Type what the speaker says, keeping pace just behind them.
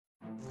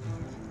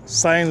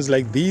Signs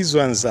like these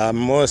ones are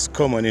most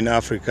common in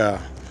Africa.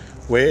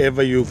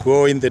 Wherever you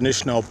go in the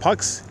national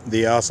parks,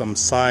 there are some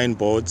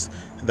signboards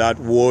that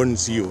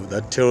warns you,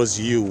 that tells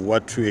you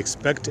what to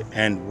expect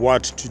and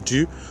what to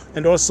do,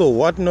 and also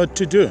what not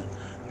to do,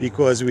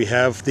 because we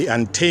have the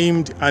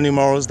untamed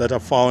animals that are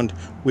found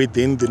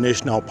within the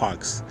national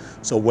parks.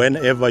 So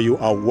whenever you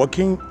are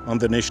walking on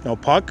the national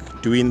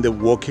park, doing the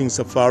walking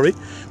safari,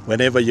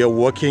 whenever you're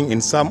walking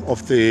in some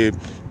of the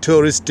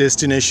tourist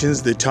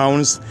destinations, the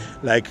towns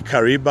like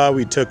Kariba,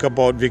 we talk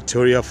about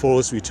Victoria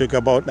Falls, we talk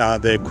about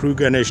the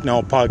Kruger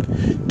National Park,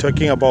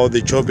 talking about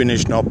the Jobe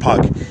National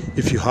Park.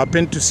 If you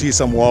happen to see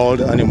some wild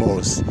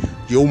animals,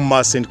 you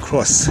mustn't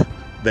cross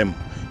them.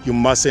 You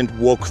mustn't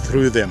walk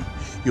through them.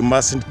 You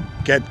mustn't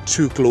get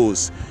too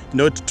close,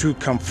 not too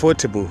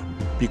comfortable,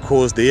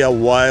 because they are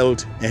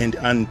wild and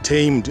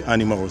untamed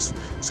animals.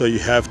 So you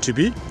have to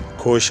be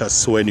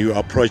cautious when you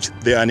approach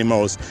the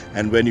animals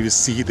and when you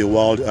see the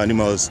wild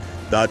animals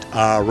that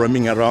are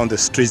roaming around the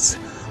streets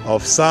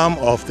of some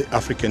of the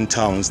African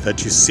towns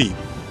that you see.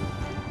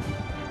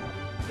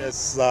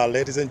 Yes,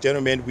 ladies and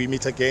gentlemen, we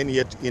meet again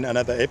yet in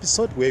another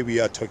episode where we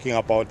are talking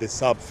about the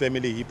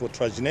subfamily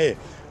Hippotraginae.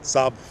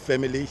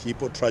 Subfamily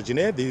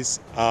Hippotraginae, these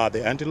are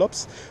the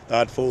antelopes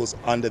that falls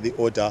under the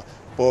order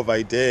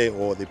Bovidae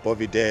or the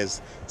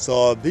Bovidaes.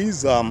 So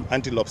these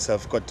antelopes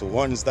have got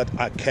horns that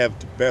are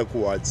curved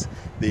backwards,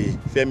 the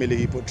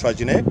family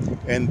Hippotraginae,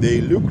 and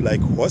they look like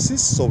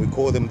horses, so we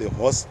call them the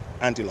horse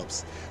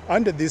antelopes.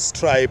 Under this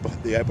tribe,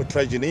 the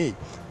Hippotragini,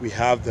 we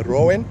have the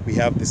Roan, we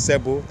have the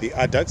Sable, the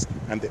Addax,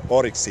 and the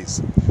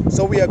Oryxes.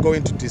 So we are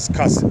going to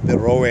discuss the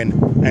Roan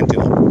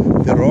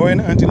antelope. The Roan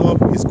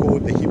antelope is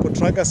called the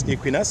Hippotragus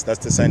equinus, that's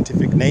the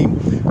scientific name.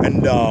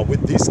 And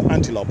with this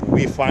antelope,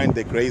 we find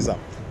the grazer.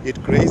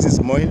 It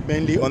grazes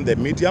mainly on the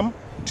medium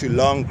to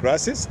long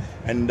grasses,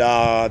 and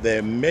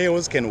the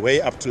males can weigh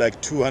up to like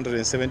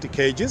 270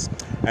 kgs,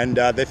 and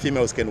the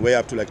females can weigh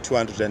up to like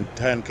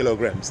 210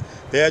 kilograms.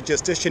 Their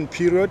gestation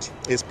period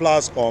is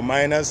plus or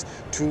minus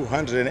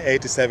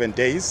 287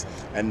 days,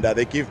 and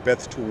they give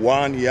birth to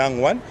one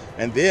young one,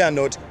 and they are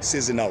not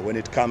seasonal when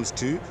it comes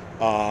to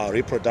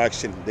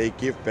reproduction. They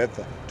give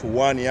birth to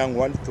one young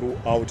one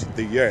throughout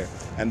the year,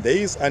 and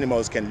these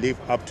animals can live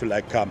up to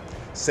like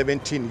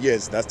 17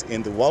 years. That's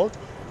in the world.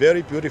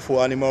 Very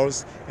beautiful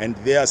animals, and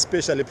they are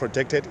specially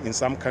protected in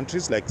some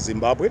countries like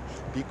Zimbabwe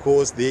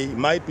because they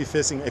might be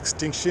facing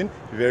extinction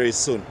very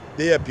soon.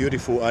 They are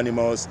beautiful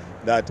animals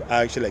that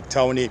are actually like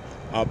tawny,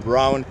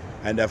 brown,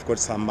 and they've got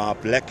some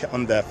black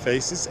on their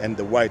faces and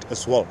the white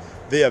as well.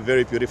 They are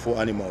very beautiful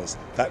animals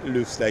that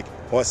looks like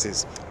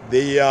horses.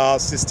 The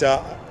sister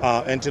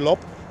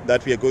antelope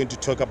that we are going to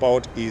talk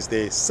about is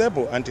the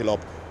Sable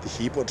Antelope, the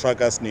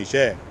Hippotragus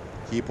niger.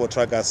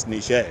 Hippotragus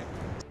niger.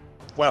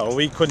 Well,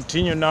 we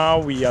continue now.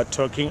 We are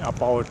talking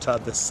about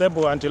the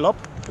Sable Antelope,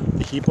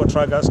 the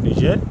Hippotragus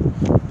niger.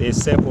 The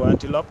Sable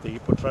Antelope, the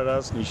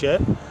Hippotragus niger.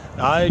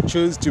 I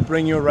choose to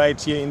bring you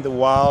right here in the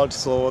wild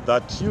so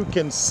that you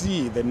can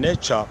see the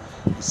nature.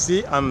 You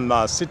see, I'm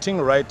sitting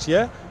right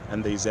here,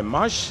 and there is a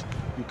marsh.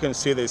 You can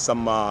see there's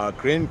some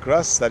green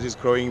grass that is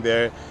growing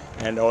there,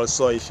 and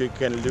also if you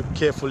can look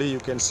carefully, you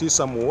can see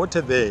some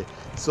water there.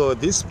 So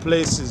this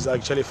place is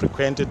actually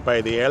frequented by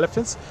the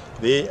elephants.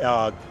 They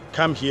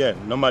come here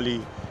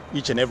normally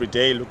each and every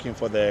day looking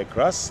for the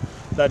grass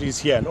that is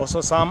here, and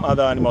also some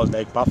other animals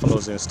like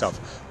buffaloes and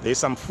stuff. There's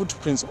some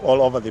footprints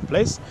all over the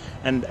place,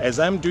 and as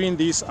I'm doing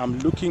this, I'm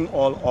looking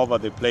all over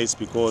the place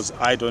because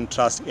I don't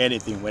trust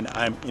anything when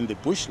I'm in the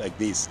bush like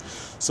this.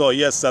 So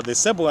yes, the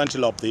Sable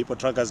Antelope, the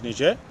Hippotragus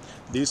niger,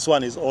 this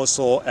one is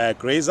also a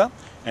grazer,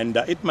 and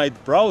it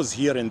might browse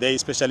here and there,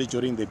 especially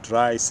during the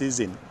dry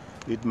season.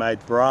 It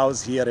might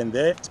browse here and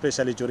there,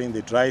 especially during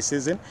the dry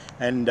season,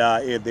 and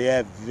they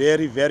are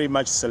very, very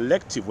much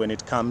selective when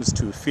it comes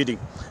to feeding.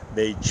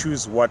 They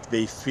choose what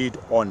they feed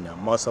on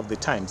most of the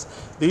times.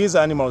 These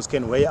animals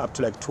can weigh up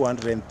to like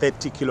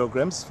 230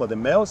 kilograms for the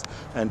males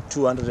and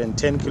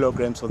 210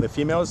 kilograms for the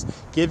females,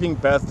 giving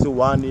birth to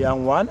one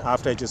young one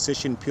after a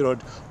gestation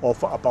period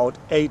of about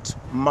 8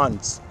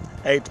 months.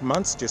 8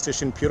 months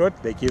gestation period,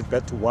 they give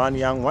birth to one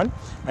young one,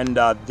 and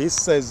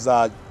this is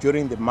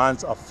during the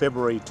months of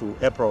February to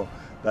April.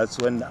 That's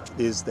when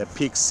is the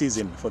peak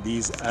season for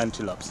these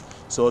antelopes.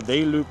 So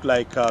they look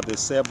like the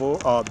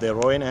Sable or the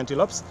Roan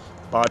antelopes,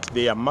 but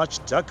they are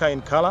much darker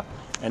in color,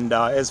 and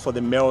as for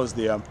the males,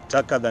 they are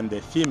darker than the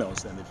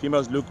females, and the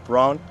females look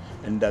brown,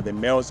 and the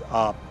males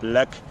are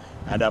black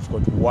and have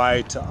got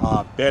white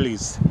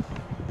bellies.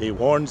 The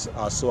horns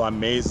are so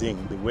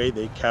amazing, the way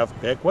they curve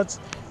backwards,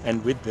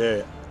 and with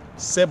the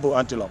Sable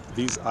Antelope,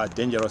 these are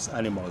dangerous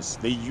animals.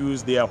 They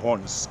use their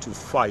horns to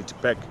fight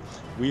back.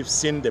 We've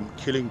seen them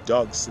killing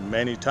dogs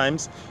many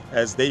times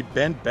as they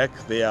bend back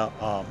their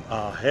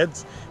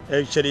heads.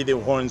 Actually, the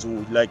horns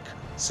would like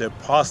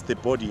surpass the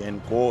body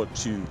and go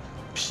to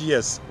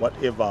pierce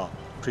whatever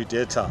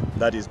predator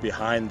that is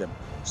behind them.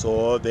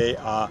 So they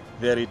are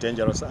very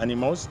dangerous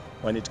animals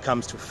when it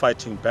comes to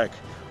fighting back.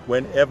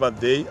 Whenever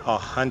they are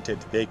hunted,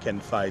 they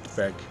can fight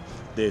back.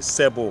 The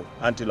Sable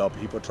Antelope,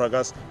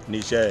 Hippotragus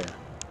niger.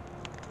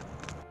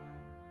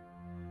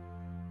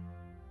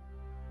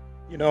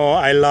 You know,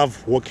 I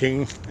love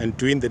walking and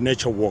doing the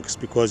nature walks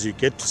because you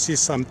get to see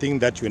something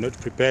that you're not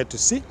prepared to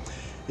see.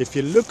 If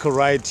you look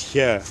right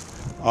here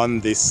on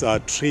this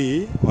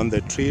tree, on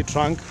the tree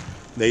trunk,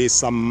 there is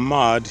some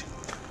mud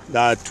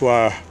that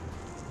were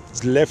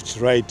left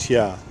right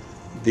here.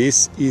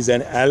 This is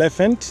an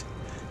elephant.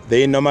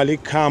 They normally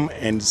come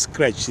and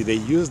scratch. They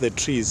use the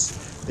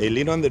trees. They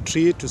lean on the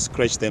tree to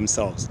scratch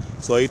themselves.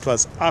 So it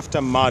was after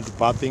mud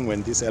bathing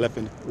when this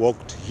elephant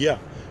walked here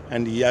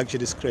and he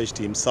actually scratched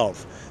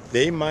himself.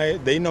 They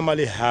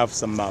normally have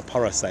some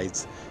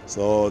parasites,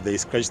 so they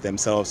scratch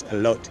themselves a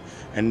lot.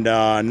 And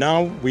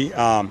now we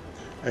are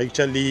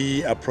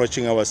actually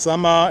approaching our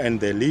summer, and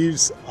the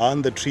leaves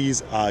on the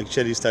trees are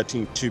actually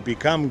starting to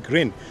become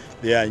green.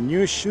 There are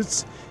new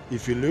shoots.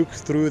 If you look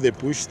through the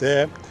bush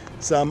there,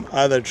 some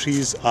other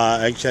trees are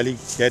actually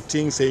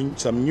getting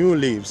some new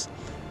leaves.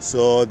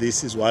 So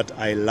this is what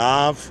I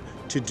love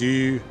to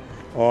do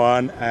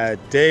on a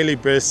daily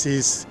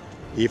basis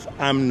if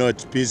I'm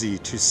not busy,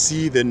 to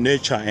see the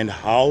nature and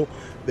how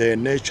the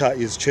nature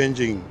is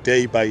changing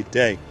day by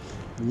day.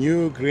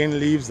 New green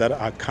leaves that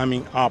are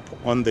coming up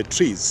on the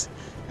trees,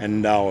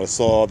 and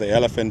also the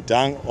elephant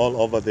dung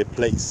all over the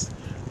place.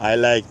 I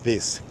like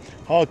this.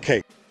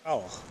 Okay,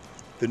 now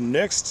the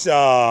next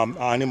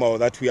animal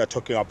that we are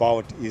talking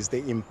about is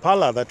the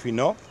impala that we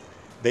know.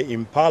 The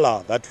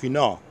impala that we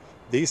know.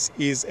 This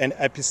is an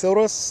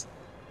Aepyceros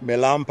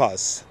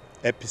melampus.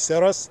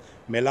 Aepyceros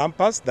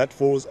melampus that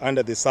falls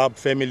under the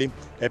subfamily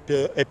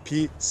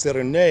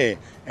AEPYCEROTINAE,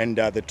 and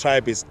the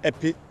tribe is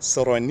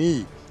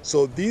Aepycerotini.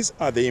 So these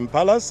are the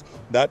impalas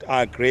that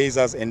are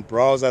grazers and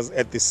browsers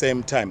at the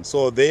same time.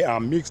 So they are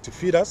mixed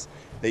feeders.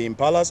 The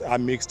impalas are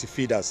mixed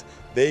feeders.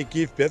 They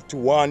give birth to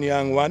one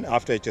young one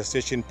after a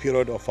gestation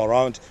period of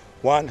around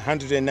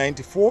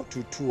 194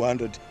 to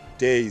 200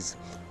 days.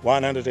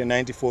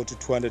 194 to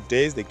 200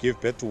 days, they give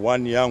birth to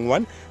one young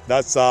one.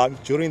 That's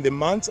during the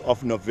months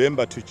of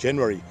November to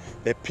January.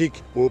 The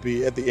peak will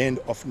be at the end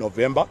of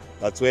November.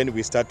 That's when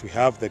we start to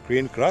have the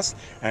green grass,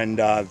 and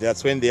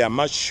that's when they are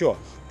much sure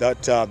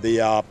that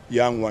the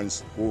young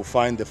ones will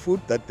find the food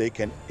that they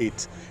can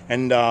eat.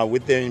 And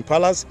with the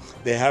impalas,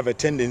 they have a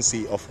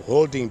tendency of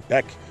holding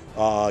back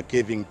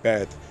giving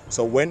birth.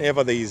 So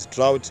whenever there is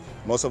drought,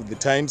 most of the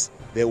times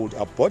they would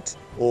abort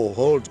or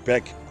hold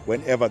back.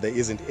 Whenever there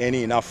isn't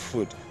enough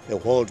food, they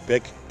hold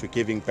back to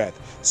giving birth.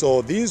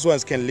 So these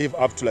ones can live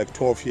up to like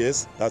 12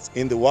 years. That's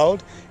in the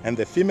wild. And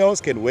the females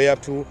can weigh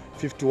up to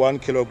 51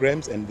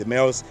 kilograms, and the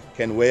males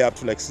can weigh up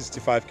to like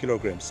 65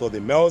 kilograms. So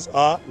the males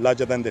are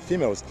larger than the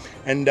females.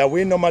 And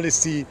we normally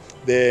see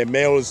the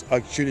males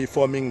actually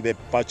forming the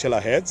bachelor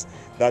heads.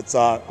 That's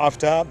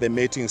after the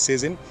mating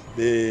season.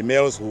 The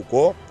males will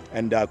go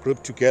and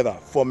group together,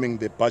 forming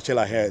the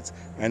bachelor heads,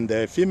 and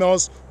the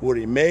females will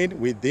remain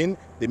within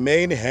the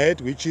main head,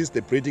 which is the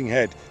breeding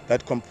head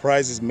that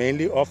comprises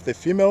mainly of the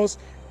females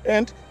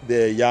and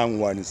the young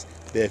ones,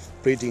 the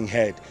breeding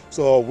head.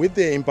 So with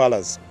the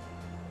impalas,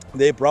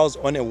 they browse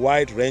on a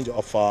wide range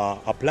of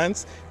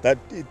plants that,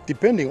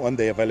 depending on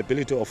the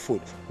availability of food,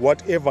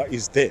 whatever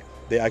is there,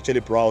 they actually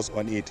browse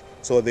on it.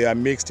 So they are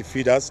mixed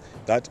feeders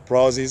that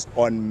browses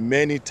on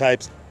many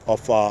types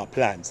of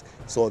plants.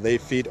 So they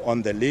feed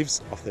on the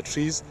leaves of the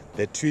trees,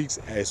 the twigs,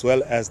 as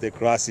well as the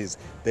grasses,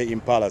 the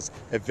impalas.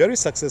 A very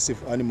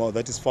successive animal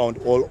that is found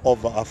all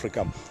over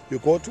Africa. You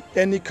go to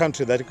any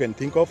country that you can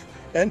think of,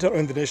 enter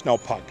in the national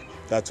park.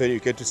 That's when you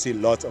get to see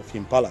lots of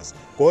impalas.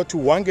 Go to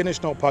Hwange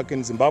National Park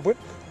in Zimbabwe,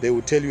 they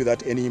will tell you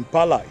that an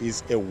impala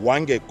is a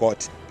Hwange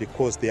goat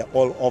because they are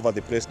all over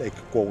the place like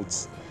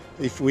goats.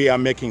 If we are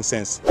making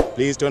sense,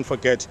 please don't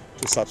forget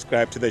to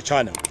subscribe to the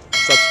channel.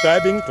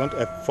 Subscribing, don't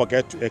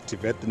forget to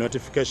activate the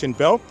notification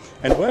bell,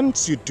 and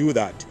once you do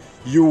that,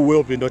 you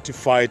will be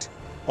notified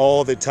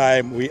all the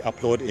time we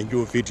upload a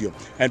new video.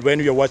 And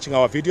when you're watching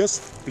our videos,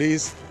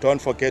 please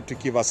don't forget to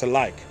give us a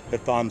like, a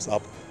thumbs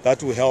up.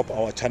 That will help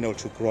our channel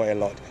to grow a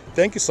lot.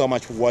 Thank you so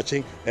much for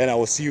watching, and I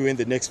will see you in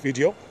the next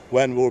video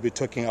when we'll be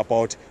talking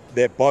about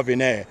the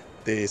bovinae,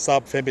 the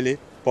subfamily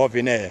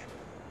bovinae.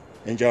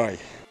 Enjoy.